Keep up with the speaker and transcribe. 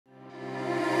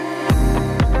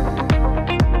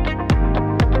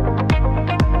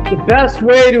The best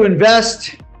way to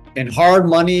invest in hard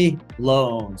money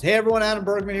loans. Hey everyone, Adam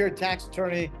Bergman here, tax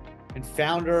attorney and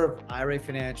founder of IRA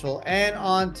Financial. And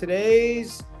on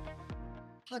today's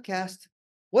podcast,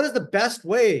 what is the best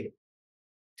way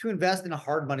to invest in a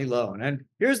hard money loan? And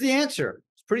here's the answer.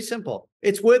 It's pretty simple.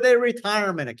 It's with a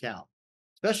retirement account,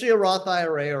 especially a Roth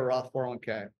IRA or a Roth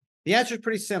 401k. The answer is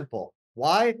pretty simple.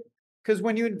 Why? Because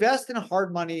when you invest in a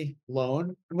hard money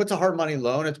loan, and what's a hard money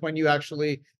loan? It's when you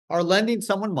actually are lending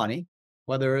someone money,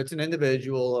 whether it's an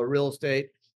individual, a real estate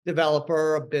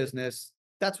developer, a business.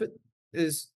 That's what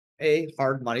is a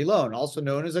hard money loan, also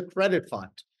known as a credit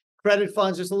fund. Credit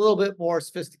funds just a little bit more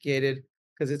sophisticated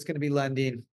because it's going to be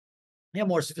lending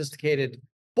more sophisticated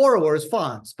borrowers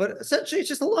funds, but essentially it's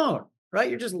just a loan, right?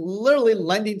 You're just literally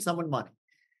lending someone money.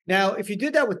 Now, if you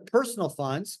did that with personal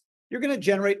funds, you're going to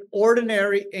generate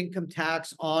ordinary income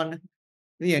tax on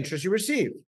the interest you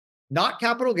receive, not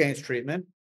capital gains treatment,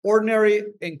 ordinary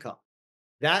income.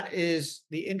 That is,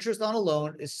 the interest on a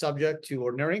loan is subject to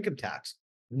ordinary income tax,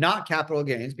 not capital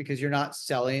gains, because you're not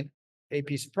selling a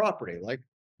piece of property like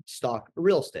stock or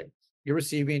real estate. You're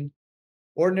receiving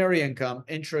ordinary income,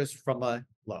 interest from a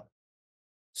loan.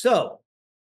 So,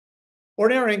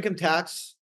 ordinary income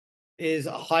tax is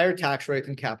a higher tax rate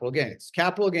than capital gains.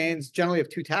 Capital gains generally have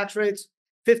two tax rates,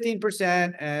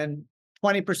 15% and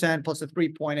 20% plus a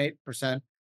 3.8%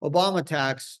 Obama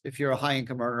tax if you're a high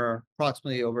income earner,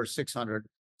 approximately over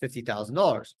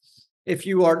 $650,000. If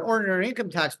you are an ordinary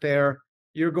income taxpayer,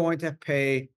 you're going to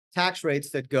pay tax rates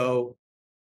that go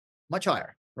much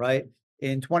higher, right?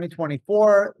 In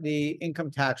 2024, the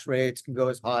income tax rates can go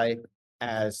as high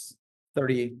as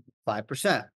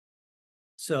 35%.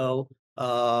 So,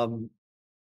 and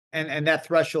that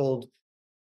threshold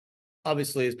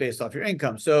obviously is based off your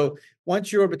income. So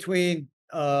once you're between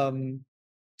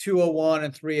 201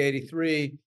 and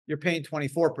 383, you're paying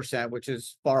 24%, which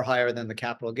is far higher than the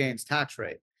capital gains tax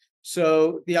rate.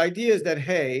 So the idea is that,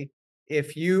 hey,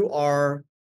 if you are,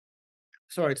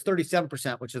 sorry, it's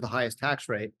 37%, which is the highest tax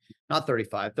rate, not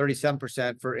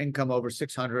 37% for income over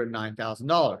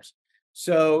 $609,000.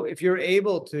 So if you're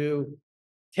able to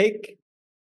take,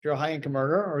 if you're a high income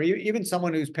earner, or even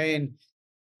someone who's paying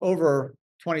over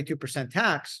 22%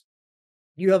 tax,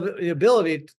 you have the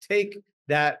ability to take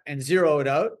that and zero it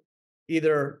out,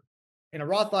 either in a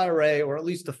Roth IRA or at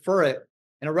least defer it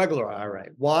in a regular IRA.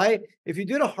 Why? If you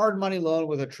did a hard money loan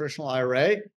with a traditional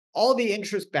IRA, all the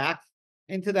interest back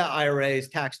into that IRA is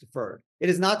tax deferred. It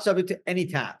is not subject to any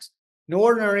tax. No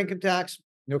ordinary income tax,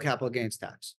 no capital gains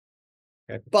tax.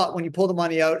 Okay. But when you pull the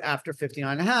money out after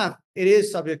 59.5, it is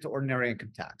subject to ordinary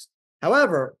income tax.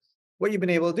 However, what you've been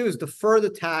able to do is defer the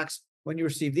tax when you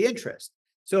receive the interest.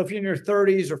 So if you're in your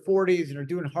 30s or 40s and you're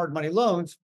doing hard money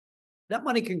loans, that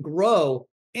money can grow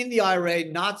in the IRA,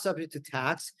 not subject to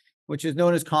tax, which is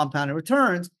known as compounded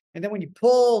returns. And then when you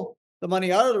pull the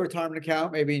money out of the retirement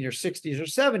account, maybe in your 60s or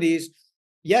 70s,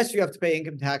 yes, you have to pay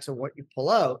income tax on what you pull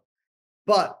out,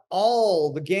 but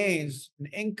all the gains and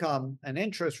income and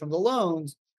interest from the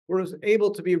loans was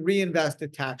able to be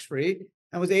reinvested tax-free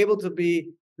and was able to be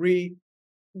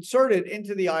reinserted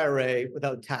into the IRA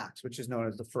without tax, which is known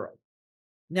as deferral.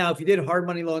 Now, if you did hard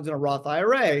money loans in a Roth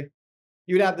IRA,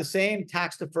 you'd have the same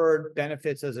tax deferred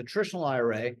benefits as a traditional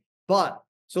IRA, but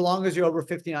so long as you're over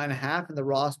 59.5 and the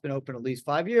Roth's been open at least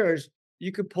 5 years,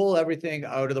 you could pull everything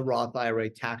out of the Roth IRA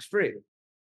tax-free.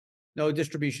 No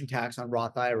distribution tax on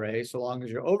Roth IRA, so long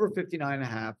as you're over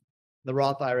 59.5, the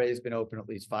Roth IRA has been open at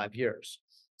least 5 years.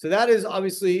 So that is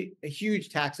obviously a huge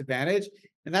tax advantage.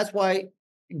 And that's why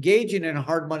engaging in a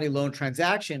hard money loan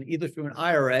transaction, either through an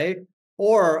IRA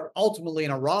or ultimately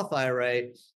in a Roth IRA,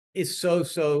 is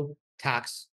so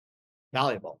tax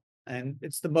valuable. And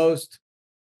it's the most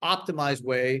optimized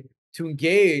way to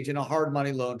engage in a hard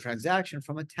money loan transaction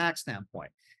from a tax standpoint.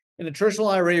 In a traditional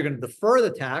IRA, you're going to defer the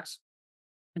tax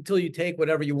until you take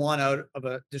whatever you want out of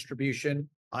a distribution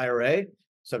IRA,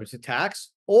 subject to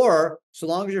tax, or so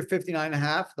long as you're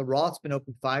 59.5, the Roth's been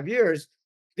open 5 years,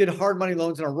 did hard money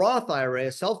loans in a Roth IRA,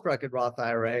 a self-directed Roth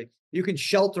IRA, you can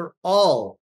shelter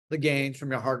all the gains from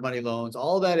your hard money loans,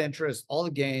 all that interest, all the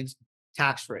gains,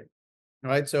 tax-free. All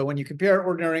right. So when you compare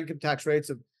ordinary income tax rates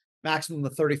of maximum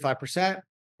of 35%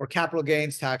 or capital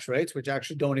gains tax rates, which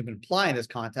actually don't even apply in this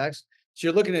context, so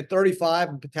you're looking at 35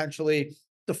 and potentially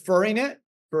deferring it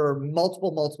for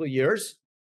multiple years,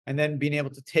 and then being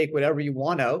able to take whatever you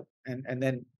want out, and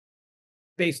then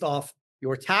based off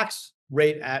your tax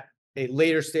rate at a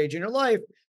later stage in your life,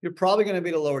 you're probably going to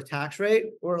be at a lower tax rate,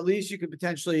 or at least you could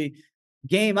potentially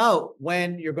game out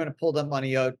when you're going to pull that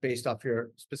money out based off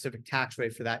your specific tax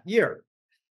rate for that year.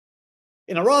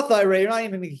 In a Roth IRA, you're not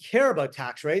even going to care about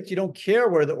tax rates. You don't care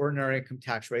where the ordinary income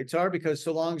tax rates are, because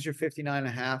so long as you're 59 and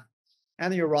a half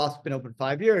and your Roth's been open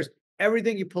 5 years,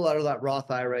 everything you pull out of that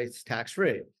Roth IRA is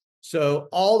tax-free. So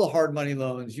all the hard money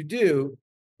loans you do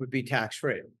would be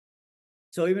tax-free.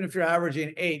 So even if you're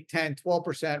averaging 8, 10,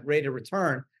 12% rate of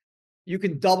return, you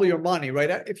can double your money, right?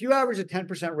 If you average a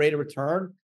 10% rate of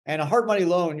return and a hard money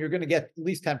loan, you're going to get at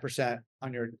least 10%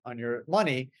 on your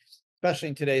money, especially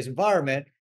in today's environment.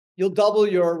 You'll double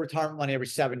your retirement money every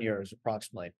 7 years,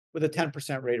 approximately, with a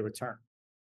 10% rate of return.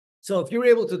 So if you're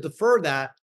able to defer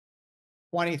that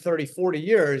 20, 30, 40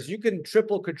 years, you can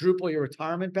triple, quadruple your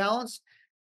retirement balance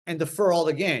and defer all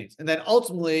the gains. And then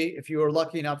ultimately, if you are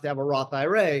lucky enough to have a Roth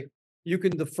IRA, you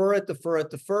can defer it,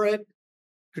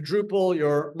 quadruple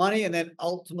your money, and then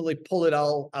ultimately pull it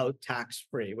all out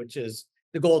tax-free, which is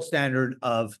the gold standard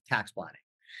of tax planning.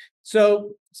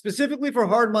 So specifically for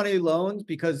hard money loans,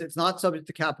 because it's not subject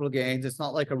to capital gains, it's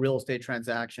not like a real estate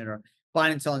transaction or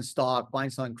buying and selling stock, buying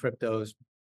and selling cryptos,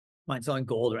 buying and selling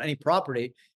gold or any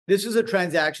property. This is a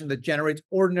transaction that generates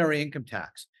ordinary income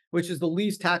tax, which is the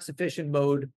least tax efficient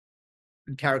mode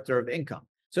and character of income.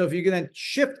 So if you can then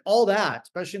shift all that,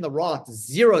 especially in the Roth, to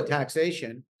zero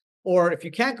taxation, or if you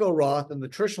can't go Roth in the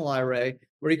traditional IRA,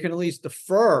 where you can at least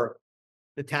defer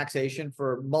the taxation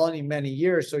for many, many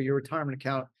years, so your retirement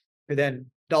account could then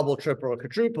double, triple, or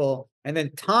quadruple, and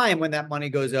then time when that money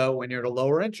goes out, when you're at a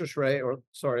lower interest rate, or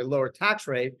lower tax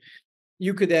rate,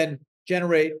 you could then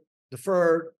generate,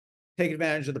 defer, take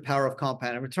advantage of the power of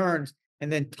compounding returns,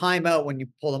 and then time out when you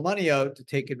pull the money out to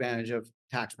take advantage of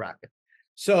tax bracket.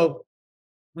 So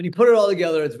when you put it all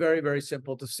together, it's very, very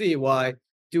simple to see why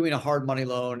doing a hard money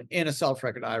loan in a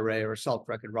self-directed IRA or a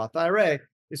self-directed Roth IRA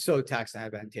is so tax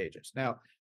advantageous. Now,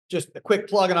 just a quick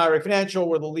plug on IRA Financial.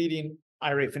 We're the leading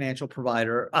IRA financial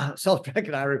provider,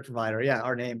 self-directed IRA provider. Yeah,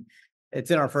 our name,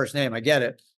 it's in our first name. I get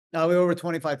it. Now we have over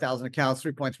 25,000 accounts,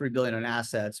 3.3 billion in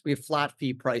assets. We have flat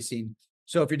fee pricing.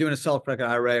 So if you're doing a self-directed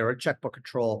IRA or a checkbook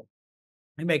control,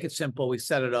 we make it simple. We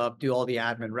set it up, do all the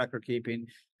admin, record keeping,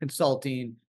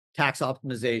 consulting, tax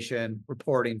optimization,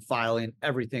 reporting, filing,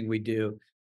 everything we do.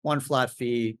 One flat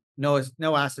fee, no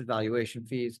asset valuation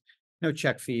fees, no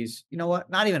check fees. You know what?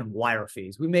 Not even wire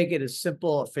fees. We make it as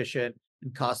simple, efficient,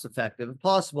 and cost-effective as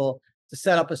possible to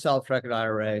set up a self-directed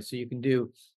IRA so you can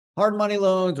do hard money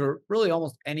loans or really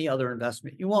almost any other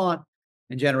investment you want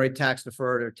and generate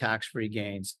tax-deferred or tax-free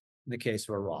gains in the case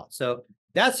of a Roth. So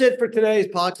that's it for today's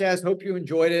podcast. Hope you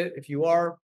enjoyed it. If you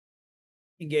are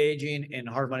engaging in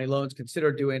hard money loans,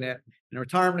 consider doing it in a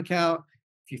retirement account.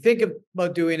 If you think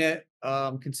about doing it,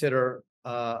 consider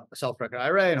a self-directed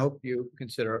IRA, and hope you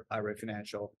consider IRA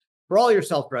Financial for all your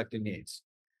self-directed needs.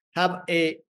 Have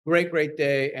a great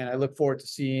day, and I look forward to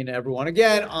seeing everyone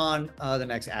again on the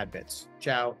next AdBits.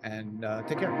 Ciao, and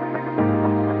take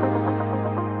care.